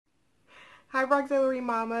Hi Brauxiliary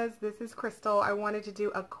Mamas, this is Crystal. I wanted to do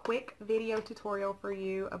a quick video tutorial for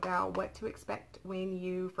you about what to expect when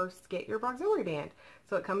you first get your Brauxiliary band.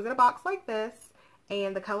 So it comes in a box like this,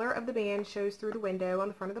 and the color of the band shows through the window on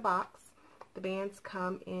the front of the box. The bands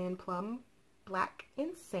come in plum, black,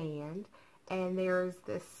 and sand, and there's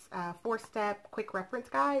this 4-step quick reference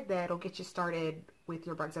guide that'll get you started with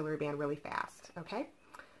your Brauxiliary band really fast, okay?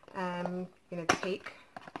 I'm going to take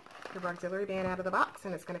your Brauxiliary band out of the box,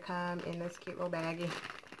 and it's going to come in this cute little baggie.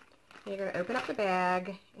 And you're going to open up the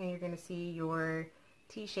bag, and you're going to see your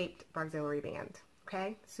T-shaped Brauxiliary band.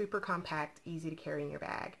 Okay, super compact, easy to carry in your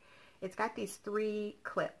bag. It's got these 3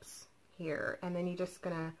 clips here, and then you're just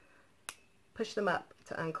going to push them up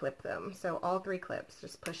to unclip them. So all 3 clips,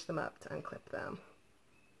 just push them up to unclip them.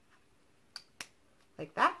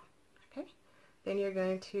 Like that. Okay. Then you're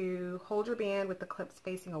going to hold your band with the clips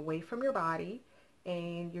facing away from your body.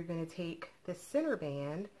 And you're going to take this center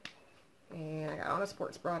band, and I got on a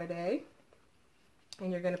sports bra today,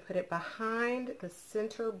 and you're going to put it behind the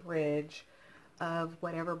center bridge of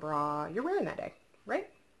whatever bra you're wearing that day, right?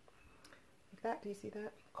 Like that. Do you see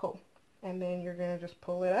that? Cool. And then you're going to just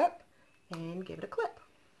pull it up and give it a clip,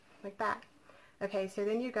 like that. Okay, so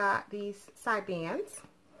then you got these side bands,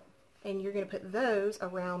 and you're going to put those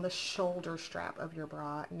around the shoulder strap of your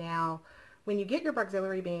bra. Now, when you get your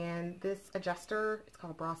Brauxiliary band, this adjuster, it's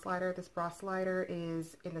called a bra slider. This bra slider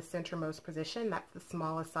is in the centermost position. That's the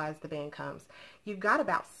smallest size the band comes. You've got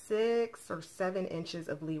about 6 or 7 inches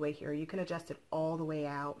of leeway here. You can adjust it all the way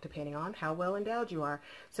out depending on how well endowed you are.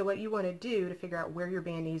 So what you want to do to figure out where your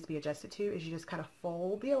band needs to be adjusted to is you just kind of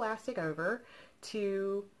fold the elastic over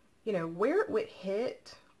to, you know, where it would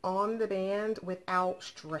hit on the band without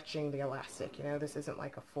stretching the elastic. You know, this isn't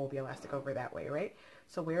like a fold the elastic over that way, right?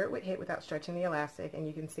 So where it would hit without stretching the elastic, and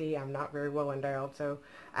you can see I'm not very well endowed, so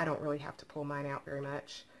I don't really have to pull mine out very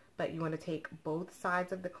much. But you want to take both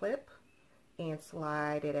sides of the clip and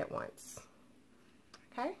slide it at once.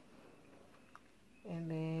 Okay?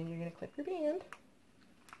 And then you're going to clip your band.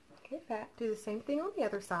 Okay, that. Do the same thing on the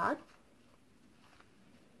other side.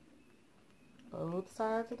 Both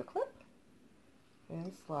sides of the clip.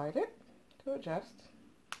 And slide it to adjust.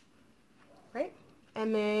 Right?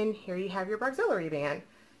 And then here you have your Brauxiliary band,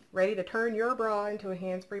 ready to turn your bra into a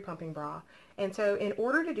hands-free pumping bra. And so in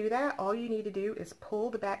order to do that, all you need to do is pull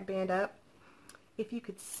the back band up. If you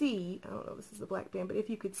could see, I don't know if this is the black band, but if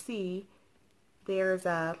you could see, there's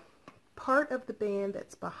a part of the band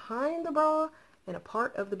that's behind the bra and a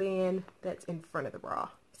part of the band that's in front of the bra.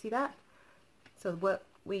 See that? So what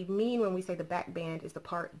we mean when we say the back band is the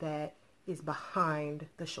part that is behind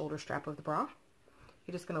the shoulder strap of the bra.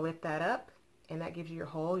 You're just going to lift that up, and that gives you your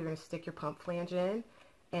hole. You're going to stick your pump flange in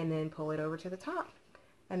and then pull it over to the top.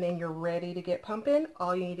 And then you're ready to get pumping.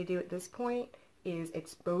 All you need to do at this point is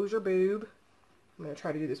expose your boob. I'm going to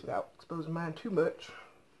try to do this without exposing mine too much.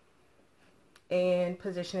 And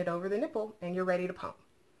position it over the nipple, and you're ready to pump.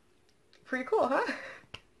 Pretty cool, huh?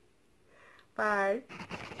 Bye.